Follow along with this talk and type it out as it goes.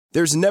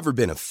There's never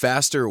been a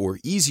faster or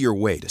easier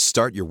way to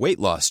start your weight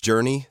loss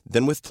journey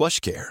than with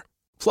PlushCare.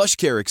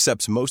 PlushCare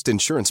accepts most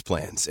insurance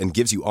plans and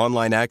gives you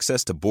online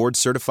access to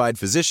board-certified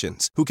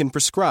physicians who can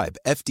prescribe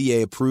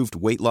FDA-approved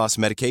weight loss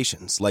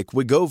medications like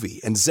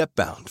Wegovy and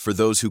Zepbound for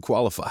those who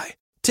qualify.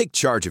 Take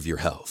charge of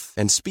your health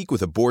and speak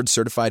with a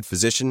board-certified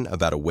physician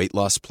about a weight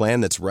loss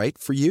plan that's right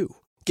for you.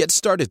 Get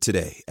started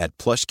today at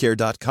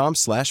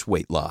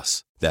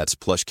plushcare.com/weightloss. That's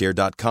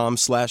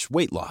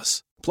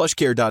plushcare.com/weightloss.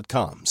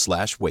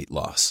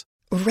 plushcare.com/weightloss.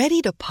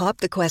 Ready to pop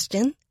the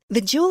question?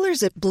 The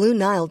jewelers at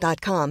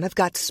BlueNile.com have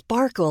got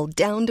sparkle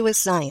down to a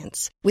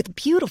science with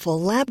beautiful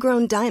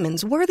lab-grown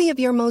diamonds worthy of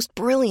your most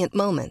brilliant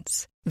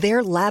moments.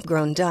 Their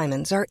lab-grown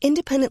diamonds are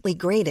independently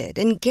graded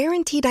and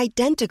guaranteed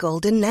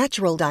identical to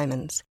natural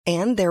diamonds,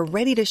 and they're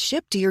ready to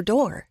ship to your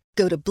door.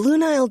 Go to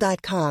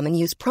BlueNile.com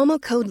and use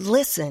promo code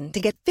LISTEN to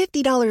get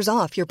 $50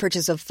 off your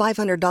purchase of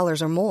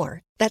 $500 or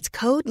more. That's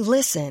code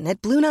LISTEN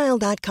at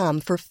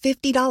BlueNile.com for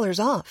 $50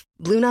 off.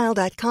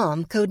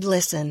 BlueNile.com, code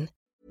LISTEN.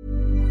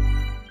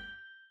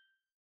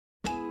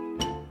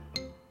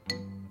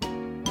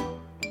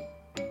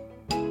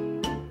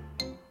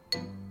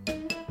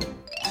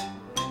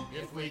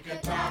 If we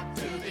could talk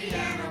to the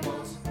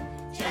animals,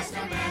 just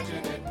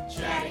imagine it,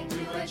 chatting to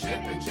a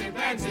chip and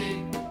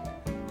chimpanzee.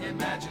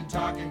 Imagine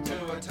talking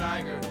to a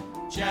tiger,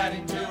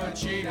 chatting to a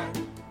cheetah.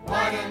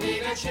 What a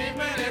neat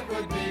achievement it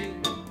would be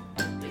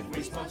if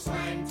we spoke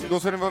slang to... Då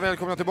ska ni vara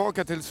välkomna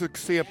tillbaka till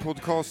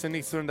succépodcasten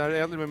Nisse och den där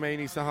äldre med mig,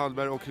 Nisse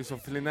Hallberg och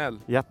Kristoffer Linell.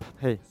 Japp,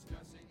 hej.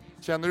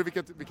 Känner du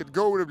vilket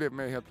go det blev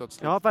med helt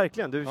plötsligt? Ja,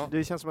 verkligen.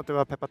 Det känns som att du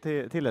har peppat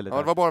till det lite. Ja,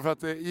 det var bara för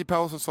att i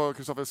pausen sa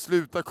Kristoffer,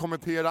 sluta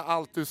kommentera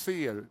allt du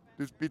ser.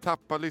 Vi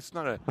tappar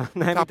lyssnare.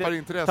 Nej, tappar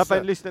intresse.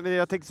 Tappar lyssnare.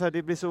 Jag tänkte så här,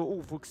 det blir så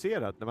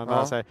ofokuserat när man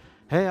bara säger,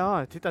 hej,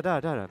 ja, titta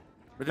där.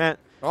 Men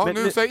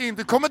nu säger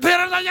inte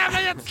kommentera den där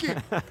jävla jetski!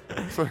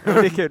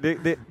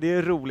 det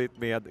är roligt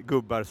med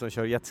gubbar som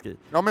kör jetski.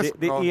 Ja, men,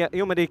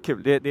 men det är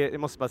kul. Jag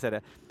måste bara säga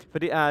det. För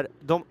det är,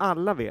 de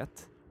alla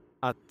vet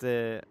att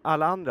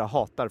alla andra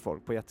hatar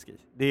folk på jetski.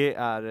 Det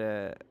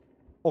är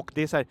och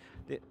det är så här,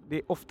 det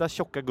är ofta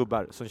tjocka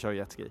gubbar som kör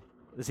jetski.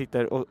 Det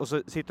sitter och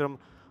så sitter de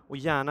och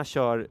gärna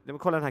kör. Men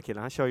kolla den här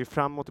killen, han kör ju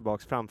fram och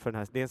tillbaks framför den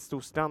här. Det är en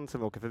stor strand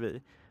som vi åker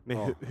förbi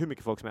med hur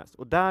mycket folk som helst.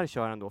 Och där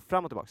kör han då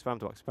fram och tillbaks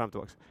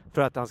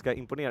för att han ska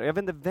imponera. Jag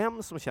vet inte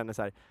vem som känner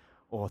så här,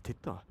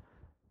 titta.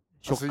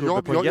 Tjock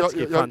gubbe på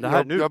jetski.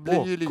 Jag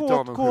blir ju lite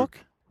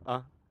avundsjuk.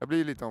 Ja. Jag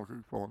blir lite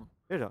avundsjuk på honom.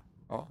 Är det då?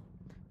 Ja.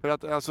 För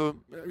att alltså,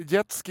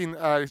 jetskin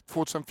är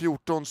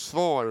 2014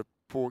 svar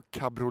på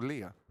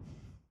cabriolet.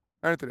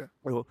 Är det inte det?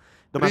 Jo.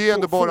 Det är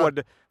ändå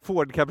bara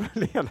Ford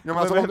cabriolet. Ja,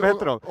 alltså, vad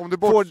heter de? Om du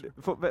vad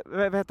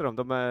heter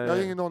de? Jag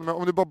har ingen aning, men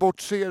om du bara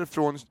bortser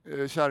från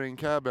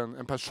kärringcabben,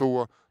 en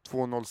Peugeot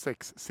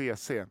 206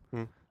 CC.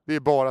 Det är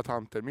bara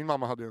tanter. Min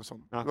mamma hade ju en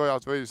sån. Ja.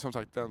 Det var ju som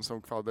sagt den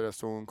som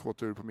kvaddades och hon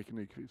kåt ur på Micke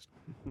Nyqvist.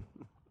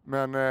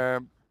 Men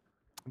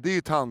det är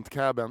ju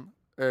tantcabben.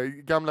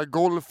 Gamla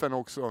Golfen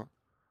också.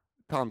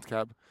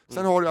 Tantcab.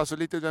 Sen har du alltså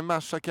lite den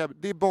Merca cab.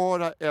 Det är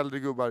bara äldre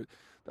gubbar.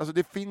 Alltså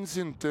det finns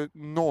ju inte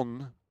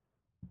någon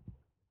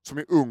som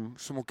är ung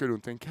som åker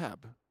runt i en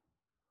cab.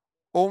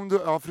 Om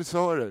du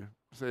frisörer,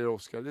 säger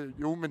Oskar.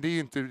 Jo, men det är ju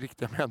inte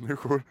riktiga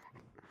människor.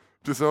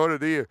 Frisörer,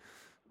 det är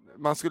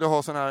man skulle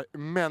ha sån här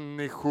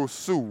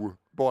människozoo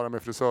bara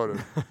med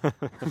frisörer.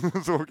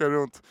 Så åker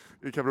runt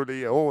i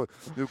cabriolet.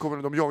 Nu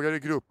kommer de jagar i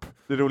grupp.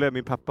 Det roliga är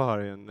min pappa har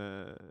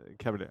en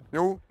cabriolet.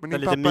 Jo, men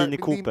din pappa, Mini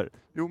Cooper.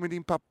 Men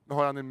din pappa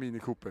har en Mini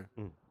Cooper.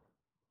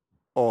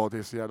 Det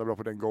är så jävla bra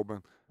på den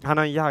gobben. Han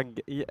har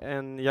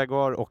en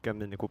Jaguar och en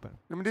Mini Cooper.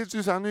 Ja, men det är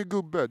ju så, han är ju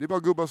gubbe. Det är bara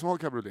gubbar som har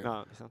cabriolet.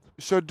 Ja, det är sant.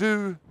 Kör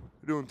du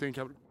runt i en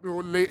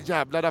cabriolet?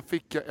 Jävlar, där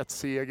fick jag ett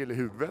segel i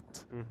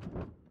huvudet.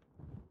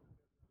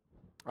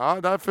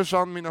 Ja, där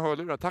försvann mina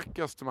hörlurar. Tack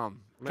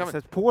Österman.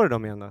 Sätt på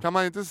dem igen då. Kan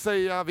man inte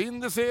säga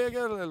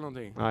vindersegel eller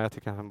någonting? Ja, jag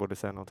tycker han borde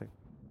säga någonting.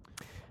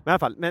 Men i alla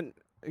fall,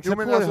 sätt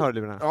på dig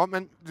hörlurarna. Ja,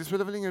 men det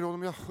spelar väl ingen roll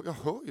om jag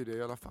hör ju det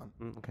i alla fall.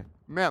 Okay.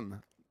 Men,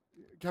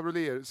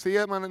 cabriolet,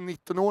 ser man en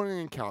 19-åring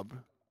i en cab,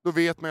 då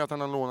vet man ju att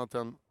han har lånat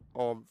den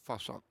av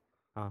farsan.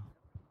 Ja.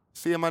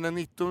 Ser man en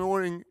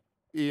 19-åring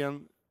i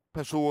en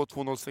Peugeot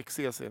 206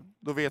 CC,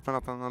 då vet man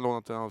att han har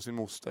lånat den av sin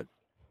moster.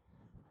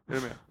 Är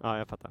du med? Ja,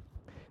 jag fattar.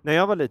 När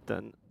jag var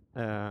liten,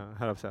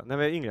 när jag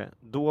var yngre,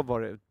 då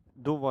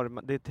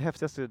var det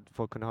häftigaste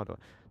folk kunde ha då.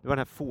 Det var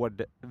den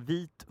här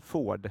vit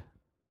Ford.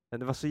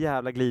 Det var så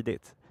jävla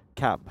glidigt.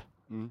 Cab.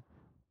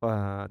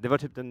 Det var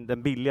typ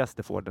den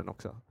billigaste Forden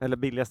också. Eller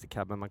billigaste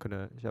cabben man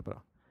kunde köpa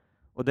då.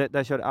 Och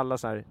där körde alla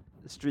så här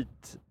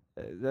street,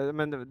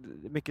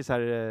 mycket så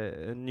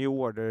här New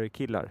Order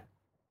killar.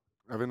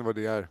 Jag vet inte vad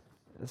det är.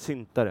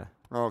 Syntare.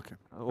 Ja, okej.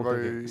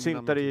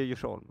 Syntare i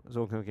Djursholm.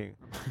 Så omkring.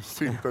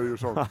 Syntare i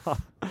Djursholm.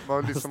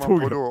 Vad lyssnar man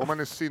på då? Om man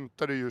är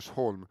syntare i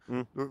Djursholm.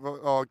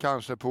 Då,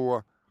 kanske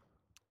på...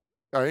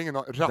 Jag har ingen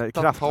aning.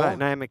 Ratata.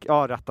 Nej, men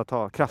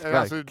Ratata. Kraftverk.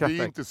 Alltså, det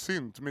är inte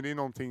synt, men det är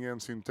någonting en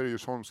syntare i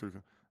Djursholm.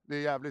 Det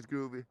är jävligt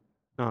groovy.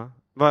 Ja.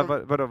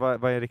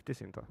 Vad är riktigt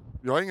synt då?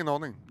 Jag har ingen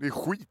aning. Det är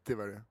skit i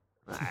vad det är.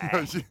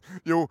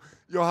 Jo,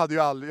 jag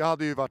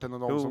hade ju varit en av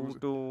dem som...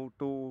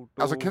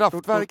 Alltså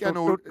Kraftwerk är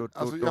nog...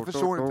 Alltså jag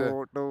förstår inte.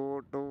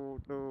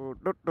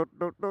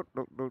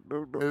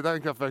 Är det där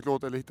en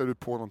Kraftwerk-låt eller hittar du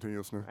på någonting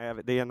just nu? Nej,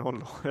 det är en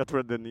håll. Jag tror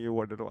att det är en New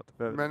Order-låt.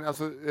 Men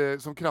alltså,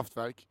 som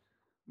Kraftwerk,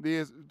 det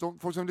är,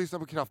 folk som lyssnar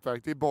på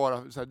Kraftwerk, det är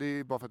bara, så här, det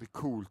är bara för att det är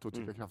coolt att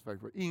tycka Kraftwerk.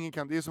 Ingen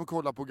kan, det är som att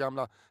kolla på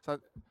gamla så här,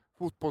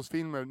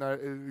 fotbollsfilmer när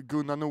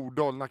Gunnar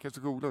Nordahl nackar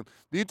skolan.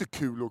 Det är inte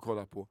kul att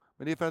kolla på,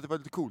 men det är för att det var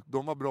lite coolt.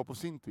 De var bra på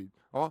sin tid.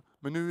 Ja,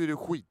 men nu är det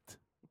skit.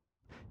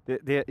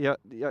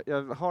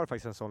 Jag har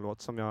faktiskt en sån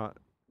låt som jag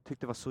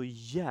tyckte var så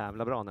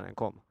jävla bra när den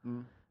kom.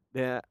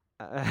 Det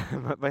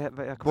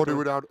Body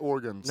Without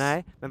Organs.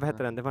 Nej, men vad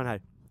heter den? Det var den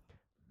här.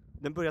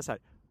 Den börjar så här.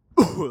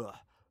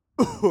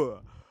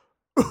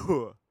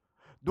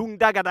 Dung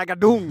daga daga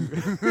dung.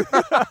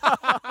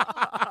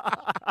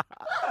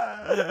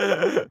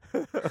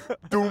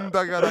 Dum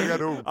daga daga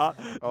dum. Ja,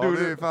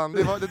 det är fan,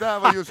 det där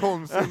var just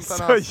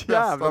Holmsintarnas så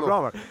jävla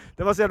bra var det.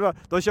 Det var så jävla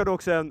bra. De körde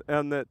också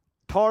en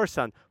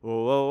Tarzan.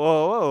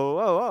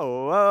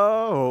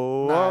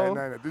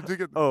 Nej. Du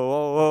tycker...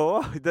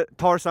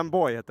 Tarzan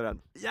Boy heter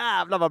den.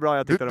 Jävlar vad bra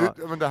jag tyckte det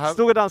var.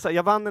 Stod och dansade.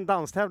 Jag vann en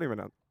danstävling med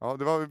den. Ja,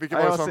 vilka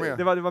var det som var med?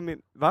 Det var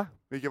min... Va?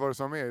 Vilka var det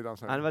som var med i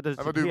dansen? Det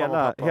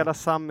var hela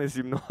Sammis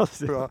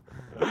gymnasium. Ja.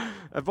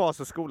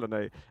 Vasaskolan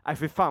där. Nej,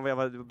 för fan vad jag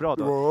var bra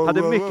då. Jag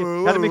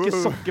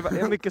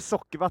hade mycket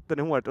sockervatten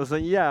i håret och så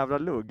en jävla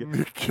lugg.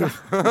 Mycket.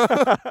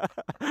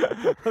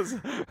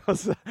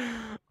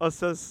 och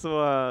sen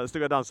så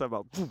stod jag och dansade och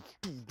bara...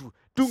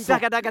 Dung,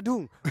 daga, daga,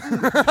 dung!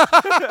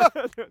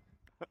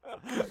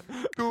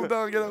 Dung,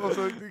 daga, och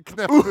så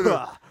knäpper du.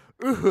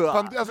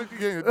 Fan, alltså,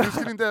 du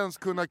skulle inte ens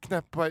kunna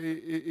knäppa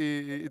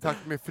i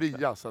takt med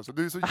Frias. Alltså.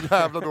 Du är så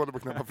jävla dålig på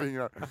att knäppa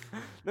fingrar.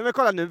 Nej men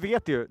kolla, nu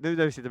vet du ju. Nu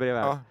där vi sitter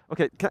bredvid här. Ja.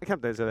 Okej,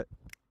 knäpp dig så.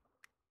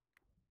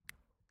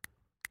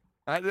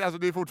 Nej, alltså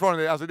det är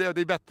fortfarande, alltså det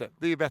är bättre.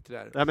 Det är bättre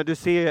där. Ja, men du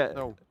ser...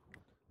 No.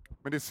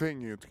 Men det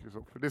svänger ju inte,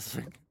 Kristoffer. Det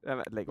svänger.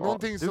 Ja,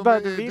 någonting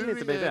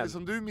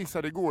som du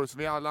missade igår, som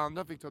vi alla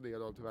andra fick ta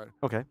del av tyvärr.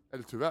 Okay.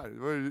 Eller tyvärr, det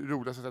var det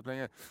roligaste jag sett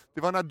länge.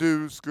 Det var när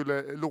du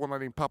skulle låna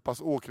din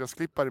pappas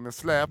åkgräsklippare med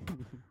släp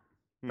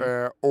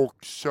och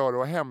köra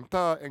och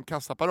hämta en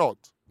kassaapparat.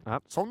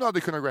 Som du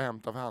hade kunnat gå och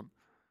hämta för han.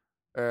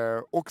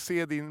 Och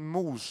se din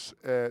mors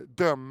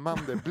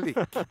dömande blick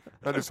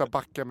när du sa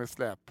backa med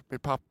släp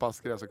med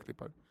pappas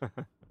gräsklippare.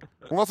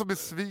 Hon var så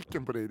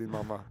besviken på dig, din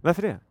mamma.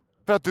 Varför det?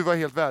 För att du var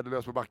helt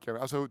värdelös på backen.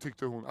 Alltså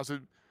tyckte hon. Alltså,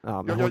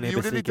 ja, men hon är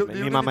besviken.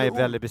 Min mamma är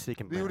väldigt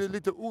besviken på mig. Det gjorde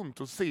lite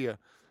ont att se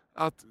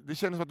att det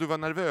kändes som att du var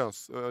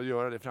nervös att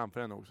göra det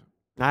framför henne också.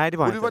 Nej, det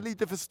var och inte. Du var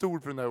lite för stor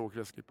för den där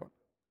åkgräsklipparen.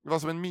 Det var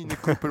som en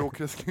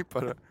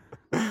mini-Cooper-åkgräsklippare.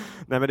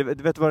 Nej, men du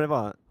vet vad det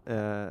var?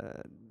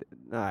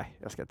 Nej,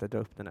 jag ska inte dra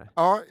upp den där.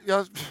 Ja,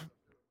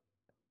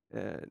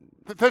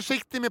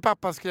 försiktig med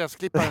pappas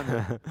gräsklippare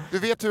nu. Du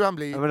vet hur han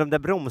blir. Ja, men de där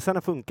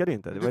bromsarna funkade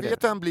inte. Du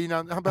vet hur han blir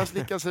när han börjar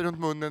slicka sig runt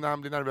munnen när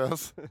han blir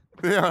nervös.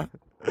 Ja.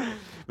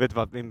 Vet du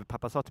vad min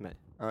pappa sa till mig?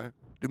 Nej.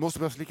 Du måste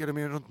börja slicka dig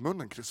mer runt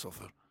munnen,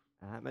 Kristoffer.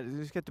 Nej, men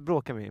du ska inte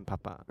bråka med min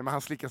pappa. Nej, men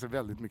han slickar sig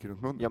väldigt mycket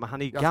runt munnen. Ja, men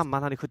han är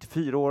gammal, han är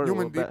 74 år. Jo,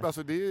 men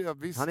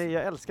visst. Jag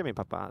älskar min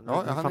pappa.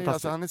 Ja,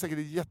 han är säkert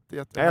jätte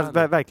jag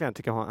verkligen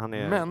tycker han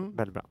är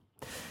väldigt bra.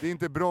 Det är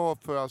inte bra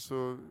för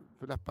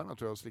läpparna,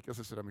 tror jag, att slicka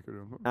sig så där mycket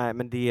runt munnen. Nej,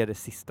 men det är det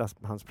sista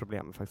hans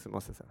problem faktiskt,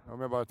 måste jag säga. Ja,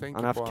 men jag bara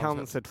tänker han har haft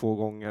cancer 2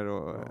 gånger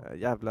och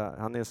jävla,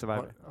 han är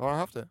survivor. Har han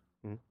haft det?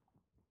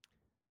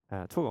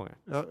 2 gånger.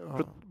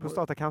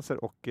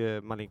 Prostatacancer och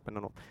malignt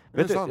menanom.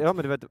 Vet du, ja,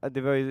 men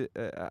det var ju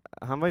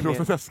han var ju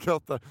med. Jag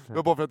skrattar. Det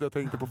var bara för att jag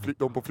tänkte på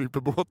dem på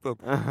flipperbåten.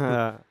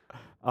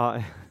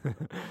 Ja.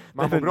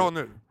 Men han mår bra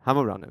nu. Han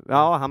mår bra nu.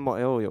 Ja, han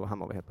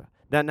mår helt bra.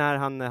 När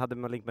han hade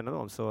malignt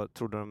menanom så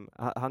trodde de,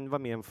 han var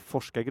med i en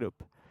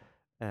forskargrupp.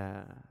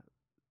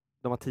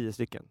 De var 10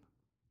 stycken.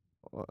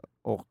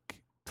 Och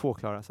 2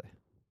 klarade sig.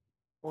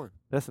 Oj.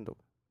 Resten dog.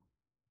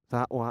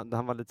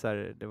 Han var lite så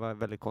här, det var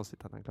väldigt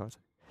konstigt att han klarade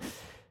sig.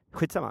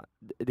 Skitsamma.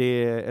 Det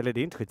är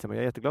inte skitsamma,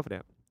 jag är jätteglad för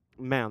det.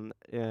 Men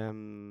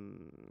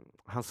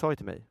han sa ju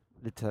till mig,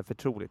 lite så här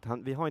förtroligt.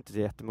 Vi har inte så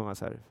jättemånga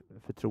så här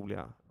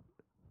förtroliga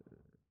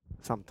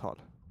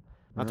samtal.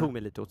 Han tog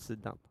mig lite åt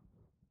sidan.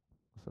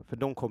 För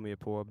de kommer ju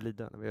på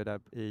Blidö när vi är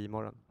där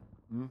imorgon.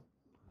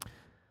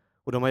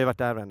 Och de har ju varit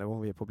där varenda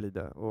gång vi är på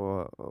Blidö.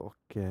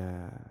 Och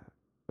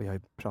jag har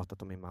ju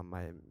pratat om min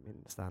mamma i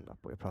min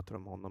stand-up och jag pratar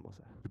om honom och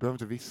så. Du behöver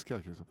inte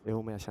viska.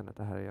 Jo, men jag känner att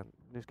det här är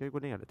nu ska jag gå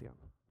ner lite grann.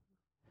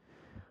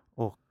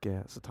 Och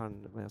så tar han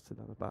mig åt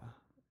sidan och bara,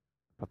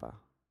 pappa,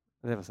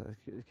 det var så här,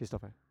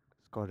 Kristoffer,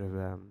 ska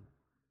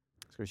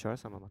du köra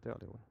samma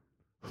material i år?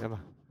 Jag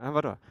bara,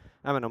 vadå?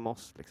 Nej, men om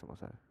oss liksom och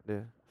så här.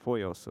 Det får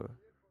ju oss och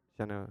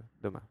känner jag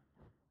dumma.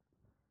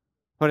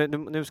 Hörrni,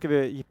 nu ska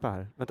vi gippa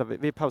här. Vänta,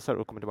 vi pausar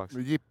och kommer tillbaka.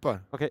 Vi gippar?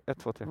 Okej, 1,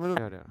 2, 3. Jag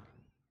gör det.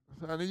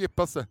 Ja, nu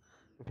gippas det.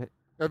 Okay.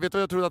 Jag vet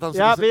vad jag trodde att han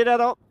skulle säga. Ja, vi är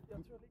redo.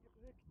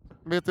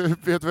 Vet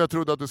du vad jag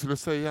trodde att du skulle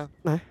säga?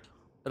 Nej.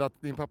 Eller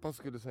att din pappa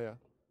skulle säga?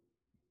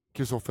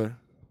 Kristoffer.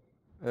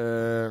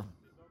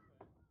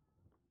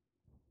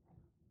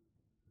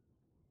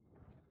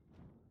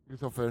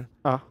 Kristoffer.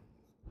 Ja.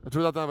 Jag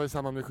trodde att det här var i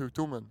samband med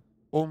sjukdomen.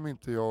 Om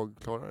inte jag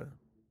klarar det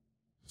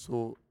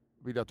så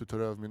vill jag att du tar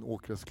över min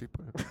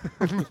åkgräsklippare.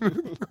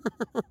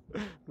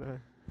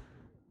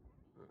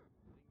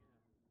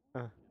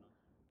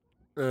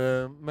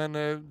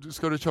 Men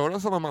ska du köra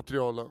samma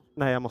material då?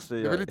 Nej, jag måste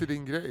Det är väl inte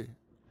din grej? Nej,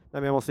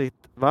 men jag måste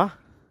hitta... Va?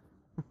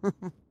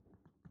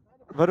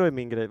 Vadå är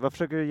min grej? Vad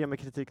försöker du ge mig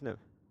kritik nu?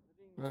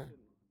 Nej.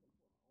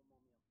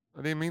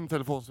 Det är min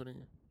telefon som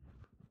ringer.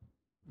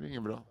 Det är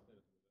ingen bra.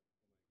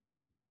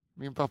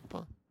 Min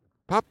pappa.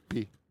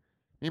 Pappi.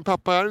 Min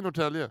pappa är i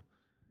Norrtälje.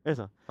 Är det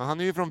så? Ja, han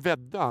är ju från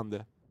Vädda,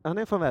 Han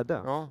är från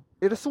Väddö? Ja.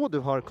 Är det så du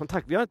har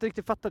kontakt? Vi har inte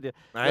riktigt fattat det.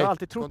 Nej. Jag har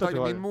alltid trott att du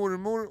har... Min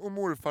mormor och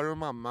morfar och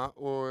mamma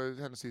och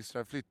hennes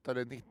systrar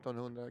flyttade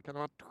 1900, kan det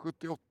ha varit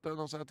 78 eller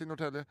något sånt till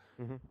Norrtälje.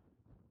 Mhm.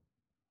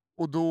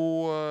 Och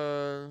då,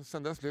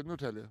 sen dess blev det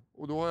Norrtälje.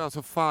 Och då har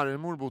alltså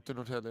farmor bott i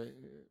Norrtälje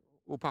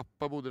och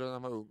pappa bodde där när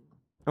han var ung.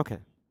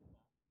 Okej.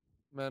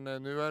 Men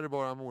nu är det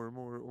bara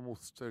mormor och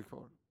moster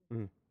kvar.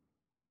 Mm.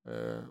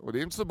 Och det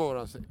är inte så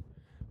bara sig.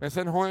 Men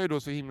sen har jag ju då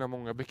så himla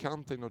många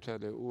bekanta i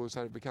Norrtälje och så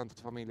här bekanta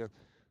till familjen.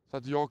 Så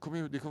att jag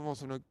kommer, det kommer vara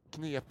som en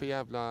knepig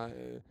jävla,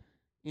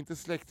 inte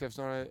släktträff,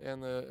 snarare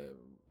en,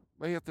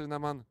 vad heter det när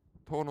man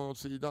tar någon åt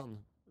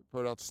sidan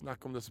för att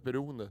snacka om dess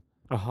beroende?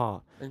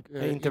 Aha.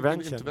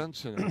 Intervention.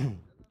 Intervention.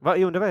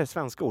 Jag undrar vad är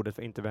svenska ordet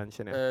för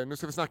intervention är? Nu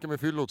ska vi snacka med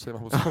fyllot, säger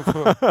man på svenska.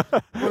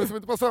 Var det som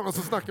inte passar annars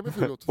så snacka med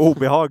fyllot.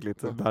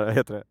 Obehagligt, bara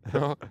heter det.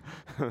 Ja.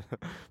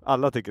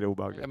 Alla tycker det är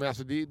obehagligt. Ja, men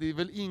alltså, det är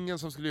väl ingen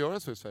som skulle göra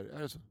så i Sverige, är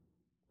det så?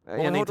 En Har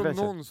du hört om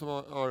intervention. någon som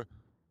har...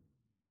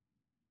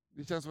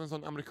 Det känns som en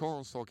sån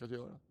amerikansk sak att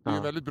göra. Det är Ja.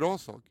 en väldigt bra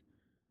sak.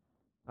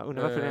 Jag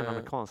undrar varför det är en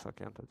amerikansk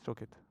sak egentligen.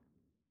 Tråkigt.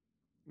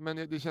 Men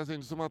det känns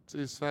inte som att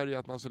i Sverige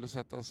att man skulle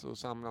sättas och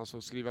samlas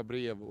och skriva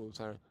brev och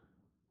så här.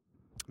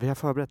 Vi har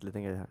förberett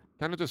lite grejer här.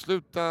 Kan du inte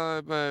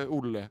sluta,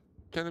 Olle?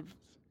 Kan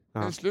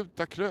du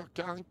sluta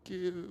kröka?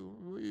 Anki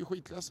är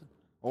skitledsen.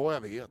 Ja,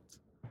 jag vet.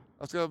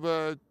 Jag ska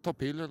börja ta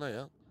pillerna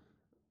igen.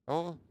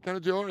 Ja, kan du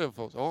inte göra det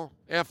för oss? Ja,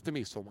 efter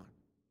midsommar.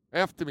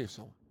 Efter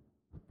midsommar.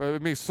 För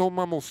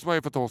midsommar måste man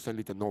ju få ta sig en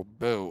liten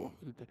nobbe och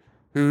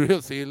hur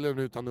är sillen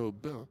utan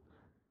nubbe.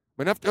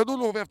 Men då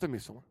lovar jag efter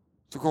midsommar.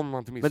 Så kommer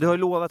man till midsommar. Men du har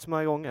ju lovat så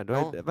många gånger.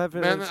 Varför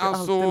men ska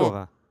alltså, alltid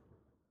lova?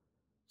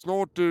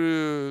 Snart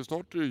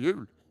är det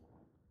jul.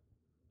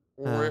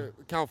 Och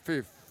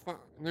kaffe, fan,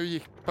 nu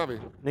gippar vi.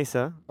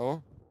 Nisse,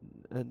 Ja.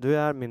 du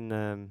är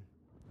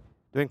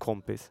en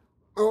kompis.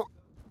 Ja.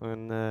 Och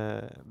en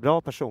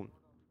bra person.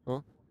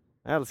 Ja.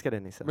 Jag älskar dig,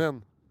 Nisse.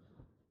 Men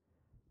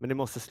det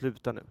måste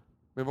sluta nu.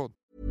 med vad?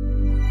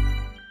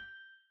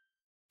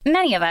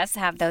 Many of us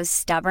have those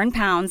stubborn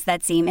pounds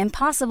that seem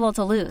impossible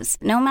to lose,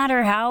 no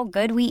matter how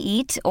good we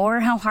eat or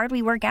how hard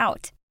we work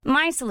out.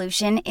 My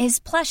solution is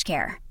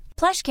PlushCare.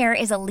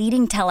 PlushCare is a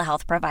leading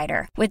telehealth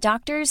provider with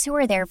doctors who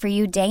are there for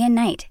you day and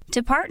night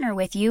to partner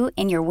with you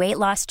in your weight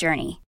loss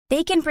journey.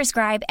 They can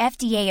prescribe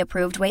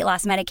FDA-approved weight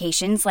loss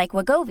medications like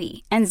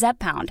Wegovy and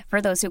Zepbound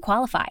for those who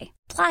qualify.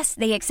 Plus,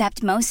 they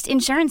accept most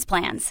insurance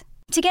plans.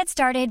 To get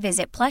started,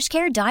 visit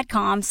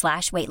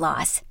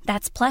plushcare.com/weightloss.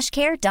 That's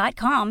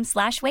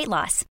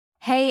plushcare.com/weightloss.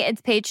 Hey,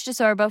 it's Paige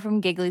DeSorbo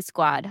from Giggly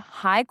Squad.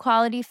 High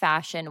quality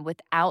fashion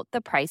without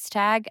the price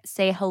tag.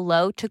 Say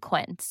hello to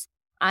Quince.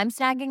 I'm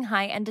snagging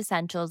high-end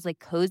essentials like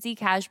cozy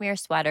cashmere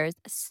sweaters,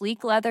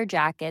 sleek leather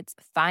jackets,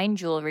 fine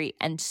jewelry,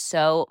 and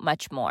so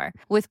much more.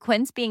 With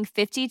Quince being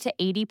 50 to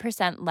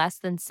 80% less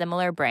than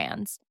similar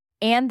brands.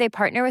 And they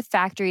partner with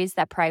factories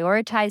that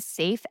prioritize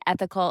safe,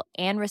 ethical,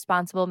 and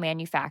responsible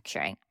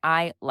manufacturing.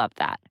 I love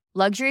that.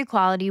 Luxury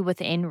quality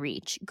within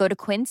reach. Go to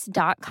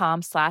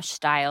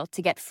quince.com/style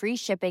to get free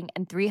shipping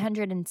and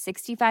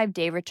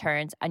 365-day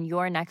returns on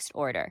your next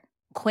order.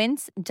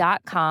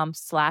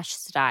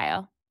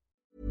 Quince.com/style.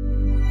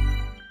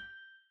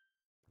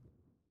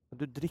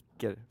 Du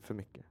dricker för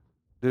mycket.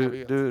 Jag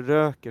vet. Du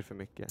röker för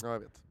mycket. Ja, jag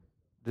vet.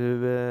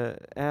 Du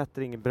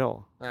äter inget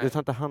bra. Nej. Du tar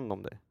inte hand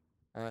om dig.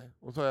 Nej,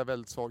 och så har jag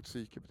väldigt svagt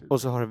psyke på tiden.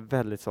 Och så har du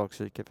väldigt svag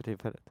psyke för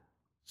tillfället.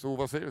 Så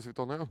vad säger du? Ska vi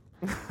ta en öl?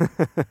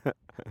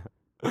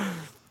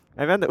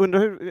 Jag vet inte, undrar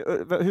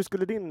hur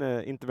skulle din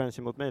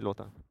intervention mot mig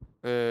låta?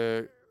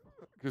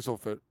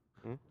 Kristoffer,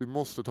 du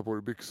måste ta på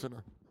dig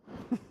byxorna.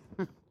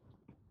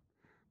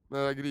 Den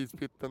här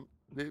grispitten,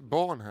 det är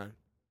barn här.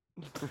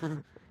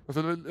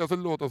 Jag ska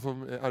låta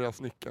som arga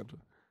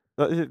snickaren.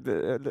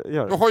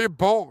 Gör Du har ju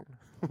barn!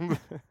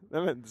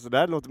 Nej, men så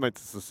där låter man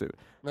inte så sur.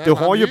 Nej, Du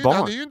har ju barn.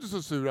 Han är ju inte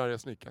så sur, arga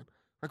snickaren.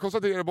 Han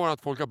konstaterar bara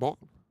att folk har barn.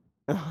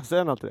 Ja,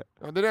 säger han alltid det?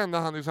 Ja, det är det enda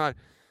han är så här.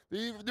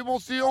 Du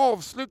måste ju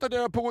avsluta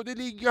det på, det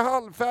ligger ju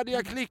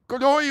halvfärdiga klickor.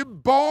 Du har ju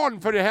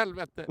barn, för i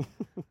helvete!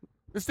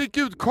 Det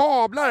sticker ut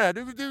kablar här.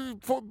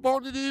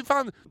 Barn, det är ju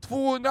fan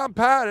 200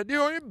 ampere. Du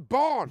har ju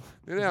barn!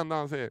 Det är det enda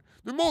han säger.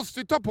 Du måste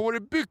ju ta på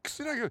dig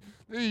byxorna.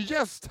 Det är ju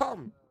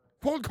gästhamn.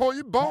 Folk har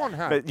ju barn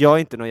här. Men jag är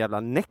inte någon jävla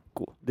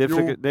necko. Du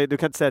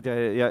kan inte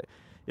säga att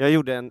Jag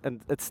gjorde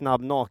ett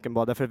snabb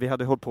nakenbad därför vi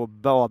hade hållit på att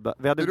bada.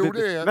 Vi hade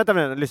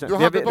vänta, lyssna. Du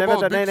hade ett par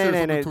badbyxor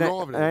som du tog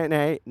av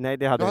dig. Nej,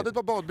 det hade du hade ett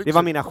par badbyxor. Det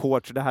var mina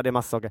shorts, det hade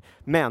massa saker.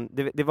 Men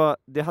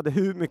det hade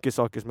hur mycket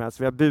saker som helst.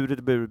 Vi har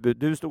burit.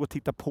 Du stod och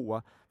tittade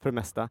på för det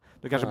mesta.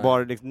 Du kanske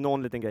bara liksom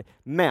någon liten grej.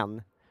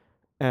 Men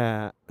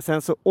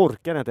sen så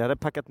orkade jag inte. Jag hade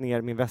packat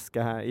ner min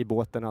väska här i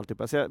båten och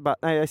alltihopa. Så jag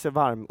är så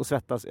varm och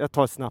svettas. Jag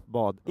tar ett snabbt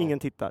bad. Ingen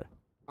tittar.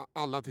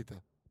 Alla tittar.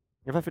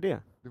 Ja, varför det?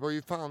 Det var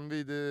ju fan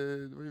vid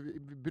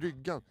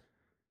bryggan.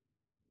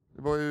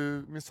 Det var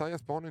ju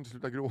Messiahs barn inte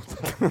slutat gråta.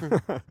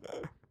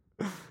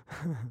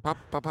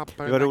 pappa.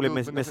 Det var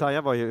roligt.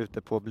 Messiah var ju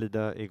ute på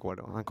Blidö igår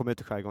då. Han kom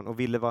ut i skärgården och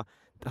ville vara...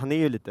 Han är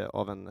ju lite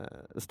av en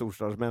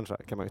storstadsmänniska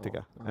kan man ju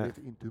tycka. Han vet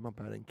inte hur man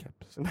bär en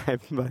keps. Nej,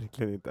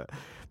 verkligen inte.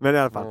 Men i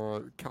alla fall.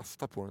 Och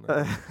kasta på den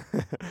där.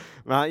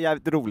 Men han är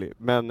jävligt rolig.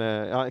 Men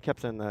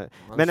kepsen... Men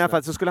i alla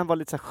fall så skulle han vara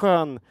lite så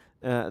skön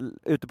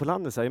ute på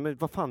landet. Så här, men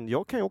vad fan,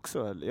 jag kan ju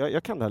också...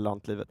 Jag kan det här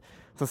lantlivet.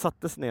 Så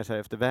satte sig ner så här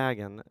efter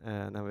vägen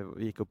när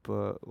vi gick upp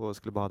och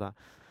skulle bada.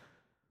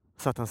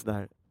 Satt han så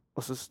där.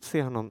 Och så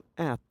ser han någon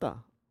äta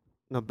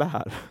någon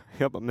bär.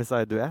 Jag bara,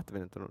 Messiah, du äter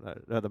väl inte de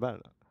där röda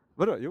bären?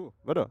 Vadå? Jo,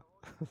 vadå?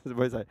 Det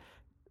var ju såhär,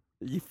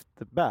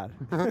 giftbär.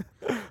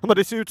 Han bara,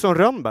 det ser ut som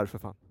rönnbär för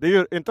fan. Det är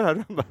ju inte det här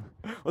rönnbär.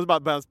 Och så bara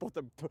började han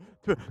spotta.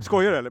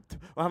 Skojar du eller?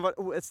 Och han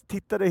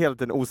tittade hela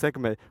tiden osäker på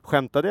mig.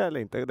 Skämtade jag eller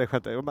inte? Det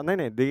skämtade. Jag bara,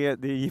 nej, det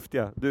är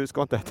giftiga. Du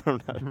ska inte äta de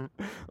där.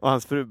 Och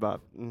hans fru bara,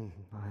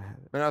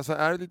 Men alltså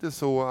är det lite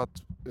så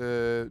att,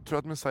 tror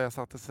att Messiah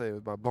satte sig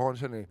och bara, barn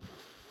känner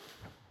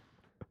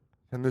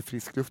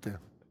frisk luft det.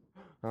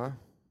 Ja.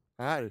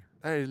 Här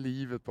är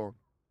livet barn.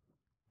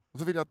 Och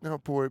så vill jag att ni har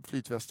på er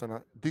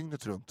flytvästarna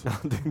dygnet runt. Ja,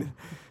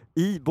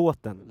 i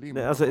båten.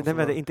 Alltså,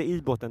 inte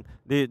i båten,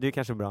 det är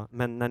kanske bra,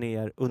 men när ni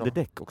är under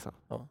däck också.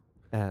 Ja.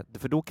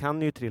 För då kan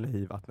ni ju trilla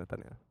i vattnet där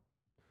nere.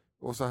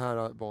 Och så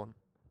här barn,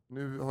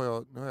 nu har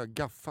jag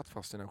gaffat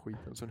fast i den här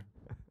skiten så det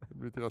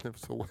blir till att ni får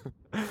så.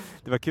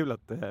 Det var kul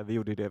att vi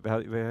gjorde det. Vi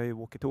har ju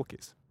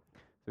walkie-talkies.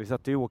 Så vi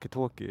satte ju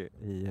walkie-talkie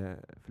i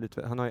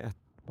flytvästarna. Han har ju ett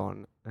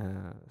barn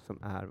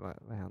som är, vad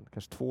är han,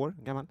 kanske 2 år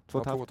gammal?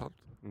 2,5.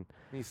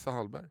 Nisse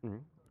Hallberg.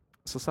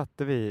 Så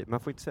satte vi, man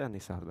får inte säga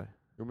Nisse Hallberg.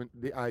 Jo, men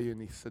det är ju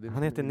Nisse.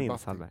 Han heter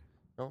Nils Hallberg.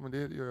 Ja, men det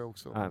gör jag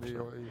också. Ja,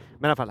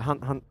 men i alla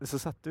fall, så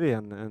satte vi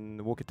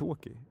en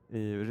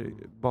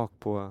walkie-talkie bak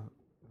på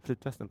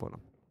flytvästen på honom.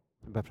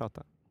 Vi började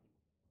prata.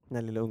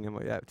 Den lilla ungen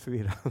var jävligt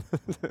förvirrad.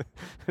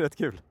 Rätt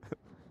kul.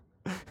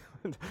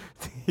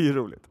 Det är ju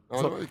roligt.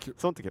 Ja, det var ju kul.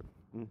 Sånt är kul.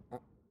 Ja.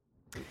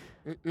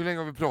 Hur länge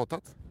har vi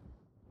pratat?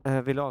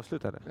 Vill du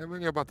avsluta eller? Ja,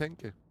 men jag bara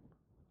tänker.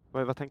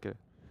 Vad tänker du?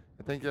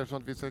 Jag tänker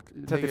att vi ska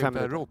 35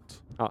 minuter.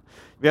 Rått. Ja,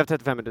 vi har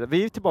 35 minuter.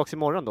 Vi är tillbaka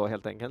imorgon då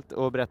helt enkelt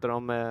och berättar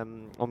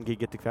om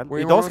gigget ikväll.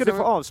 Idag ska du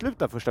få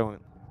avsluta första gången.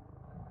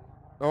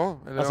 Ja,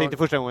 alltså inte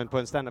första gången på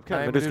en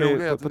stand-up-kväll, men du ska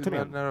ju på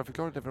turnén. När jag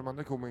förklarat det för de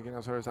andra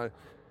komikerna så är det så här,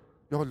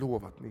 jag har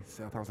lovat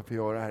Nisse att han ska få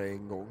göra det här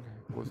en gång.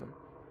 Och så,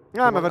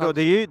 ja, men vadå?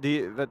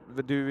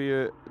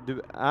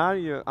 Du är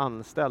ju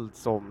anställd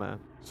som...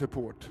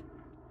 support.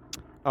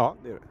 Ja,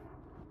 det är du.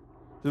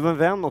 Du var en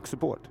vän och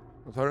support.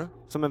 Vad sa du?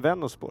 Som en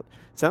vän och support.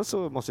 Sen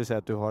så måste jag säga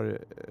att du har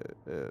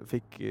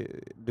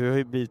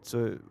ju blivit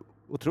så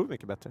otroligt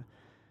mycket bättre.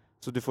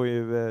 Så du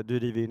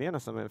river ju ner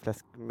nästan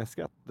med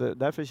skratt.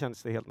 Därför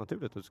känns det helt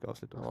naturligt att du ska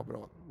avsluta. Ja,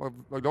 bra.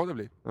 Vad glad jag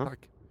blir. Ja.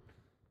 Tack.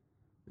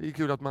 Det är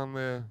kul att man,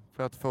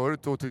 för att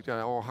förut då tyckte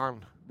jag,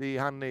 han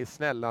är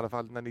snäll i alla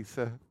fall när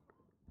Nisse...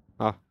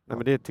 Ja, nej,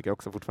 men det tycker jag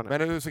också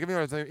fortfarande. Men så kan vi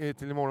göra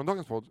till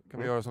morgondagens podd. Kan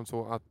vi göra som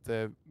så att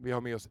vi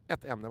har med oss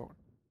ett ämne var.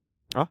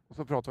 Ja. Och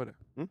så pratar vi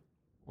det.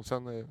 Och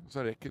sen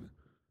räcker det.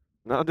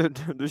 Ja,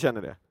 du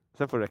känner det.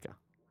 Sen får det räcka.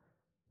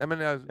 Nej, men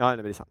ja,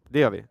 det är sant. Det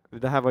gör vi.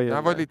 Det här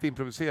var lite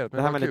improviserat. Men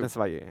det här var lite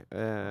svajig.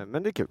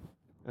 Men det är kul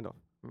ändå.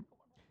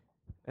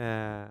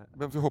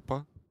 Vem ska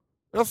hoppa?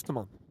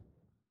 Österman.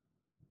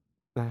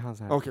 Nej, han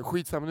säger. Okej,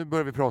 skitsamma. Nu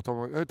börjar vi prata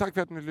om... Tack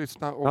för att ni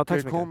lyssnade. Och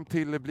kom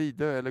till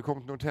Blidö eller kom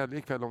till Norrtälje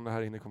ikväll om det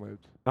här hinner komma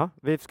ut. Ja,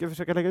 vi ska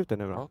försöka lägga ut det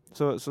nu då.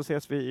 Ja. Så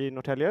ses vi i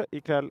Norrtälje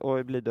ikväll och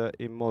i Blidö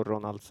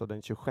imorgon, alltså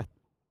den 26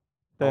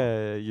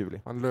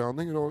 juli. En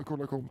löning och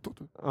kolla kontot.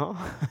 Ja.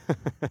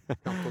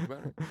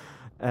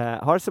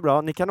 Ha det så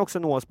bra. Ni kan också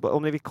nå oss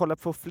om ni vill kolla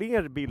på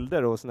fler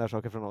bilder och sådana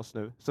saker från oss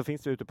nu. Så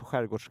finns det ute på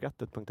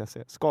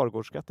skärgårdsskattet.se.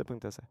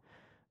 Skargårdsskattet.se.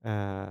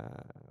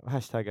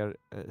 Hashtaggar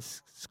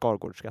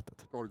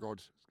Skargårdsskattet.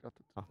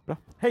 Skargårdsskattet. Ja, bra.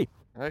 Hej!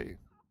 Hej.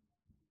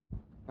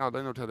 Ja, det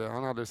är Norrtälje.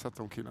 Han hade sett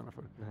de killarna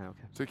förr. Nej,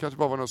 okay. Så det kanske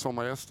bara var några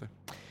sommargäster.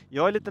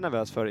 Jag är lite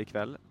nervös för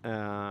ikväll.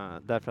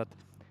 Därför att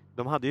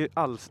de hade ju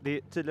det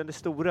är tydligen det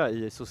stora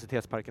i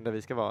Societetsparken där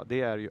vi ska vara.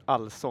 Det är ju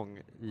allsång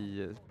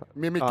i...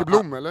 Med Micke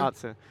Blom, eller?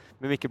 Alltså,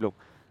 med Micke Blom.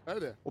 Är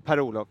det? Och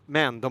Per-Olof.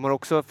 Men de har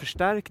också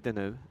förstärkt det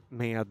nu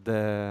med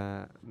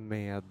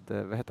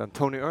vad heter han?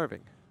 Tony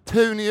Irving.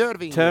 Tony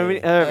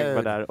Irving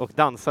var där och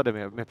dansade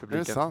med publiken. Är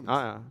det sant?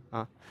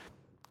 Ja.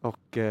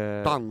 Och,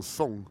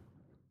 danssång.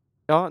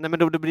 Ja, nej, men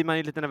då blir man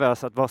ju lite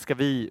nervös att vad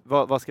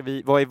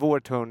är vår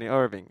Tony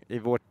Irving i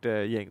vårt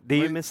gäng? Det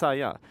är ju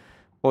Messiah.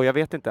 Och jag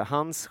vet inte,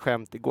 hans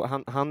skämt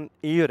igår, han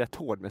är ju rätt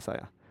hård med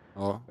Saja.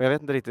 Ja. Och jag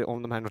vet inte riktigt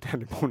om de här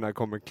Norrtäljeborna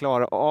kommer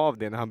klara av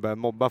det när han börjar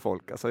mobba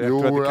folk. Alltså,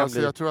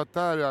 jag tror att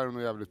där är de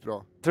nog jävligt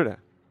bra. Tror du det?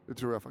 Det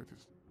tror jag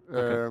faktiskt.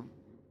 Okay.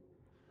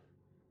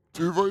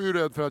 Du var ju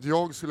rädd för att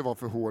jag skulle vara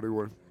för hård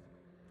igår.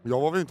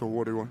 Jag var väl inte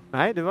hård igår?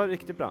 Nej, du var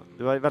riktigt bra.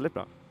 Du var väldigt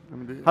bra. Ja,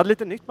 men hade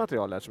lite nytt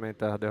material där som jag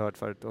inte hade hört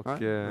förut. Och, nej,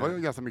 det var ju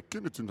ganska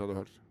mycket nytt som du inte hade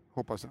hört,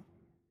 hoppas jag.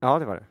 Ja,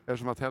 det var det.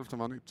 Eftersom att hälften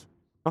var nytt.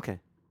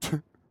 Okej.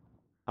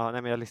 Ja,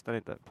 nej, men jag lyssnade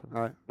inte.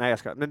 Nej. Nej, jag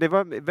ska. Men det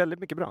var väldigt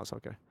mycket bra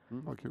saker.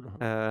 Vad kul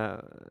att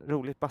höra.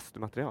 Roligt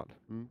bastumaterial.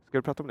 Ska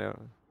du prata om det?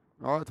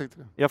 Ja, jag tänkte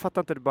det. Jag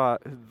fattar inte bara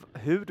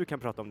hur du kan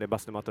prata om det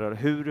bastumaterial,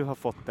 hur du har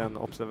fått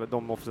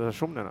de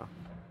observationerna.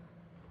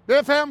 Det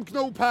är 5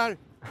 knop här!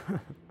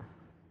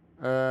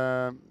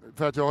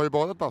 För att jag har ju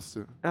badat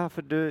bastu. Ja,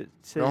 för du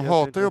säger jag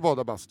hatar ju att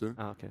bada bastu.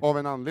 Okay. Av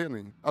en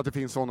anledning. Att det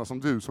finns sådana som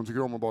du som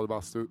tycker om att bada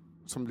bastu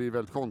som blir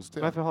väldigt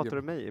konstiga. Varför hatar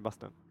du mig i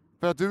bastun?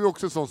 För att du är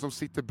också sån som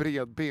sitter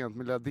bredbent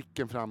med lilla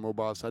dicken framme och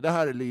bara säger det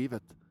här är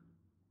livet.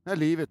 Det här är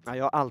livet. Nej,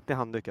 jag har alltid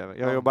handduk över.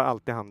 Jag jobbar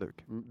alltid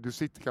handduk. Du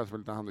sitter kanske med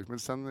lite handduk, men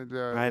sen...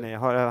 Nej, jag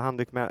har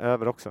handduk med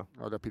över också.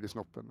 Ja, det är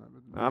pillesnoppen.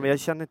 Ja, men jag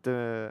känner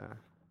inte...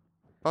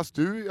 Fast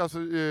du, alltså...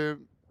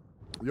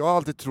 jag har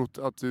alltid trott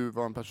att du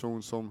var en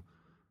person som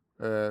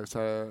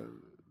såhär,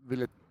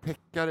 ville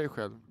täcka dig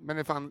själv.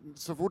 Men fan,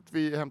 så fort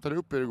vi hämtade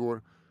upp er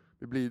igår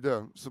vid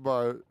Blidö så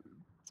bara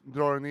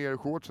drar du ner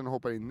shortsen och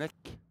hoppar in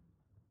näck.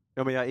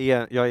 Ja, men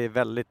jag är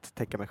väldigt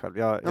täcka mig själv.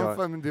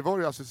 Fan, men det var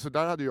ju alltså, så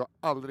där hade jag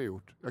aldrig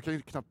gjort. Jag kan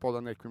ju knappt bada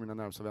näck med mina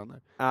närmsta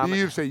vänner. Ja, det är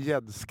ju för sig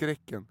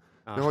gäddskräcken.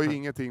 Ja. Det har ju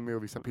ingenting med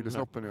att visa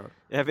pillesnoppen att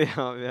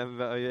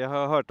göra. Jag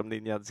har hört om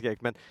din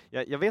gäddskräck, men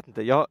jag vet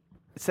inte. Jag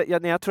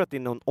tror att det är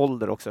någon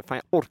ålder också. Fan,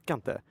 jag orkar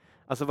inte.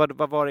 Alltså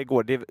vad var det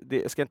igår?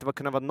 Det ska inte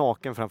kunna vara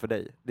naken framför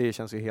dig. Det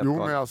känns ju helt Jo,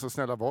 men alltså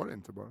snälla var det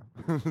inte bara.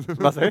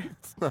 Vad säger du?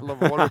 Snälla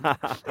var det inte.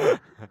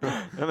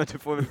 Ja, men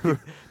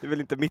det är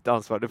väl inte mitt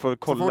ansvar. Du får väl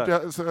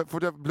kolla. Så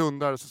fort jag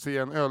blundar så ser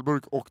jag en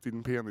ölburk och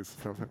din penis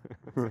framför.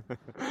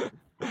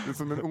 Det är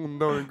som den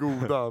onda och den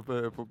goda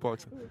på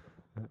baksidan.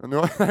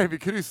 Nej, vi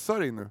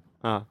kryssar in nu.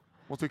 Ja.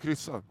 Måste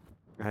kryssa.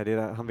 Nej,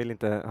 han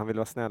vill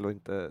vara snäll och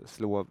inte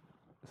slå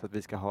så att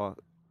vi ska ha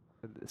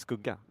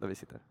skugga där vi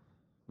sitter.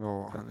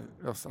 Ja,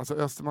 alltså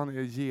Österman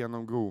är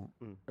genomgod.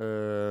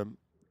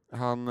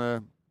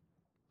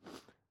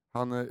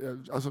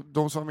 Alltså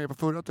de som var med på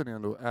förra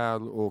turnén då,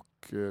 Al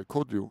och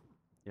Kodjo.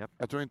 Yep.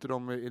 Jag tror inte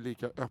de är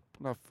lika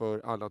öppna för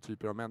alla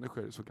typer av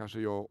människor som kanske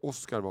jag och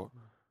Oscar var.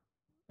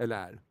 Eller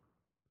är.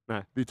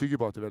 Nej. Vi tycker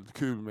bara att det är väldigt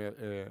kul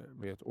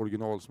med ett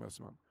original som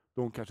Österman.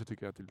 De kanske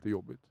tycker att det är lite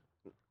jobbigt.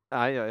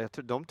 Nej, jag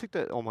tror de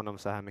tyckte om honom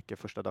så här mycket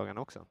första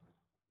dagarna också.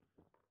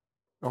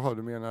 Jaha,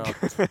 du menar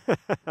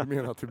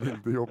att det blir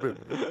lite jobbigt?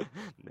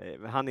 Nej,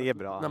 men han är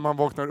bra. När man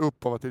vaknar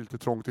upp av att det är lite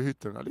trångt i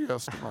hytten. Det är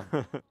Österman.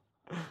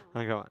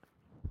 Han kan vara.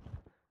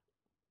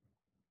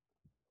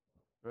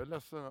 Jag är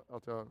ledsen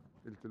att jag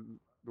är lite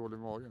dålig i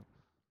magen.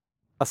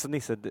 Alltså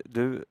Nisse,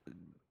 du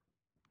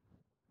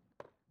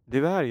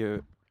är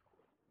ju...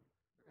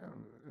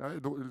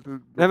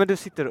 Nej, men du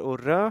sitter och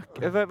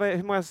röker.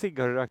 Hur många cigg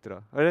har du rökt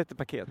idag? Har du rökt ett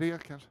paket? 3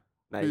 kanske?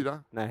 Nej.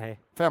 4?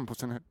 Nej. 5 på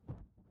sin höjd.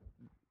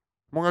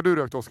 Många har du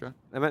rökt, Oskar?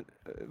 Nej, men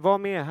var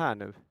med här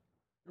nu.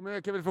 Men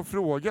jag kan väl få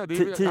fråga.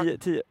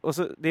 10. Och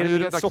så det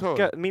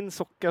är min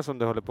socka som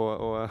du håller på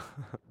och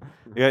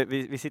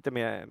vi sitter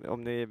med,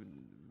 om ni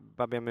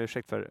bara ber om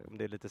ursäkt för om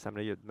det är lite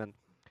sämre ljud, men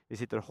vi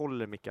sitter och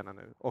håller mickarna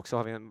nu. Och så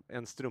har vi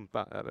en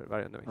strumpa över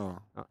varje nu.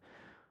 Ja. Ja.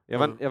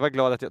 Jag var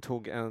glad att jag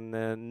tog en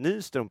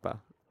ny strumpa,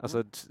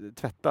 alltså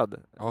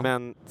tvättad. Ja.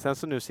 Men sen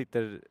så nu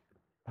sitter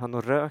han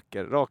och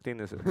röker rakt in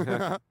i sig.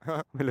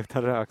 Det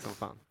luktar rök som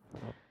fan.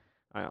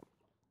 Ja.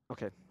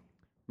 Okej.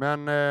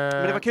 Men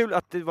det var kul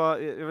att det var,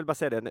 jag vill bara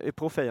säga det,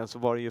 på Fejan så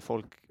var det ju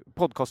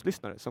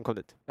podcastlyssnare som kom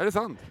dit. Är det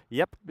sant?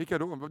 Japp. Vilka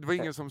då? Det var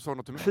ingen som sa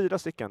något till mig? 4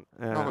 stycken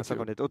som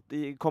kom dit. Och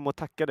de kom och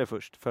tackade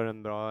först för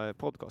en bra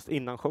podcast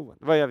innan showen.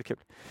 Det var jävligt kul.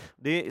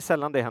 Det är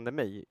sällan det händer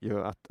mig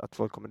ju att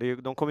folk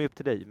kommer. De kommer ju upp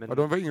till dig. Men... Ja,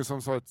 de var ingen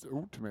som sa ett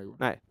ord till mig igår.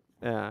 Nej.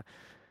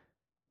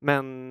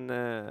 Men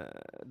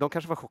de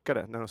kanske var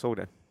chockade när de såg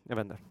det. Jag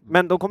vet inte.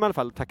 Men de kommer i alla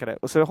fall tacka det.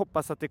 Och så jag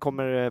hoppas att det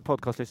kommer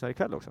podcastlyssnare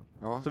ikväll också.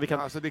 Ja. Så vi kan,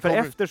 alltså för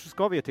efter så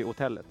ska vi ju till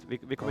hotellet.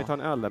 Vi kommer ta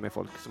en öl där med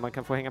folk så man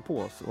kan få hänga på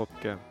oss. Och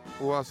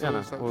alltså,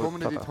 gärna, så, och kommer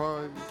ni dit,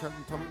 kan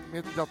ta med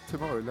ett glatt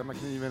humör, lämna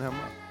kniven hemma.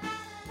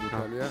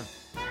 Ja.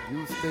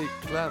 You stay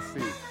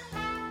classy.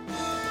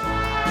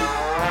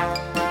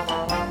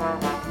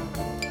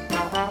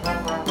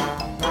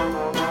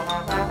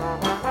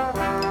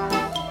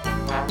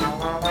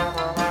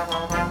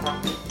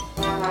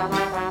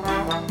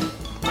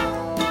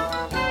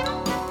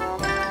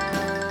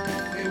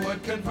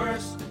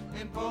 Converse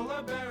in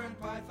polar bear and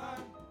python.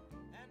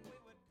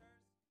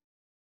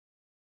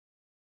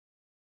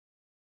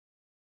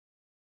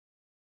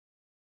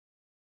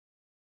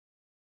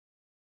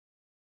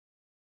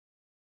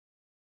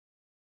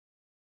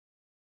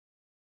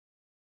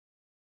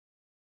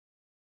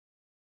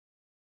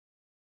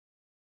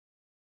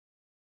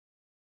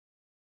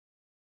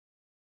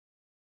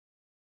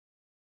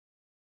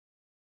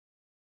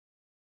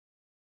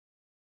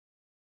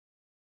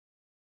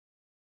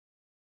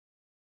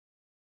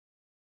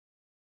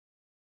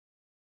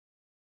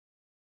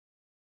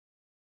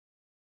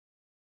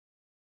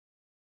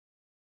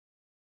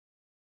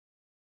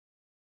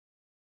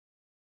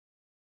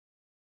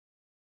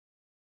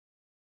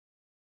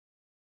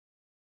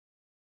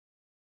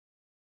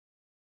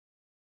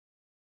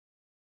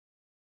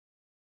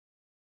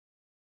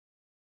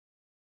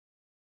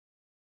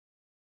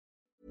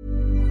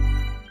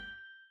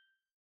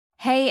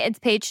 Hey, it's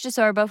Paige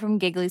DeSorbo from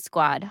Giggly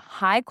Squad.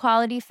 High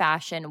quality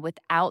fashion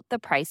without the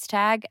price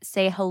tag.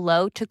 Say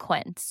hello to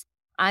Quince.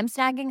 I'm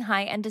snagging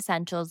high-end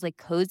essentials like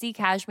cozy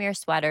cashmere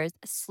sweaters,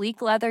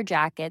 sleek leather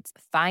jackets,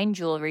 fine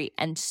jewelry,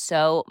 and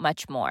so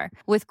much more.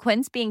 With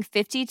Quince being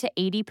 50 to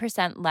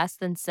 80% less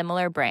than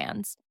similar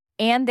brands.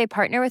 And they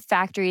partner with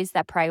factories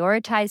that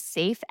prioritize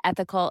safe,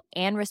 ethical,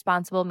 and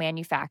responsible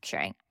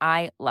manufacturing.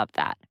 I love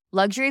that.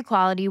 Luxury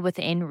quality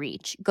within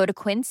reach. Go to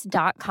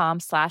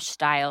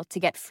quince.com/style to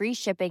get free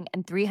shipping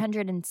and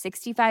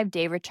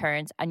 365-day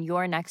returns on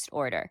your next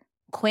order.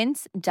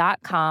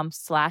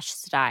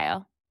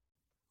 Quince.com/style.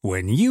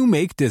 When you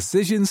make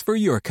decisions for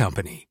your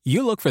company,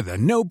 you look for the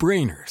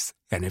no-brainers.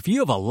 And if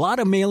you have a lot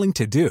of mailing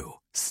to do,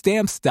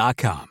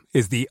 Stamps.com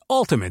is the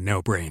ultimate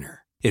no-brainer.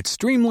 It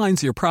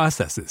streamlines your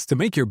processes to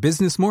make your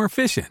business more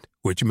efficient,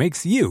 which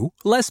makes you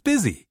less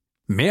busy.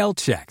 Mail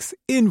checks,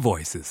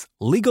 invoices,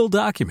 legal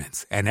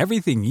documents, and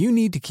everything you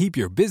need to keep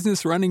your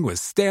business running with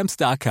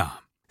Stamps.com.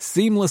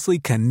 Seamlessly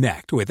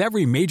connect with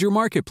every major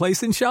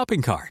marketplace and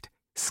shopping cart.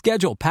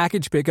 Schedule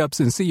package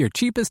pickups and see your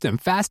cheapest and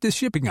fastest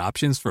shipping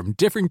options from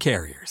different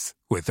carriers.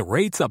 With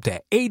rates up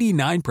to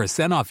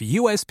 89% off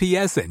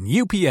USPS and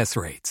UPS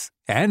rates.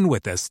 And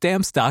with the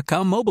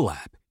Stamps.com mobile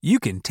app, you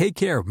can take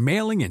care of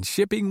mailing and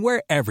shipping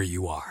wherever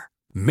you are.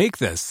 Make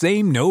the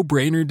same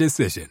no-brainer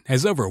decision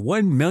as over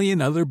 1 million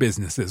other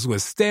businesses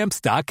with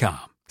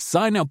Stamps.com.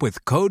 Sign up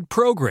with code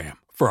PROGRAM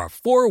for a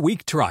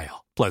 4-week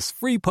trial, plus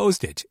free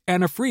postage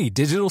and a free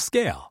digital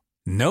scale.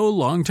 No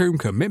long-term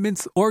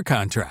commitments or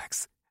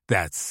contracts.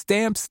 That's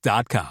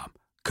Stamps.com.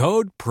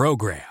 Code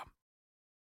PROGRAM.